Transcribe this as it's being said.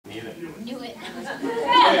knew it. So,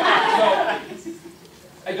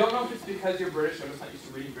 I don't know if it's because you're British, I'm just not used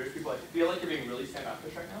to reading British people. I feel like you're being really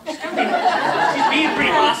standoffish right now. She's being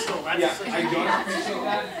pretty hostile. That's Yeah, I don't appreciate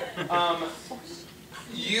that.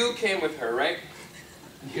 You came with her, right?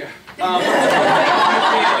 Yeah. You can't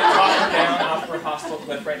talk her down off her hostile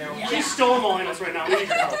cliff right now. She's stonewalling us right now. We need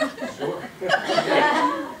your help. Sure.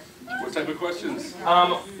 What type of questions?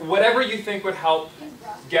 Whatever you think would help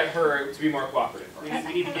get her to be more cooperative. We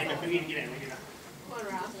need to get in. We need to get in.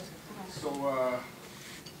 So,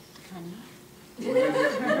 we've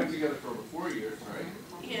been together for over 4 years, right?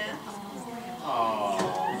 Yeah. Oh.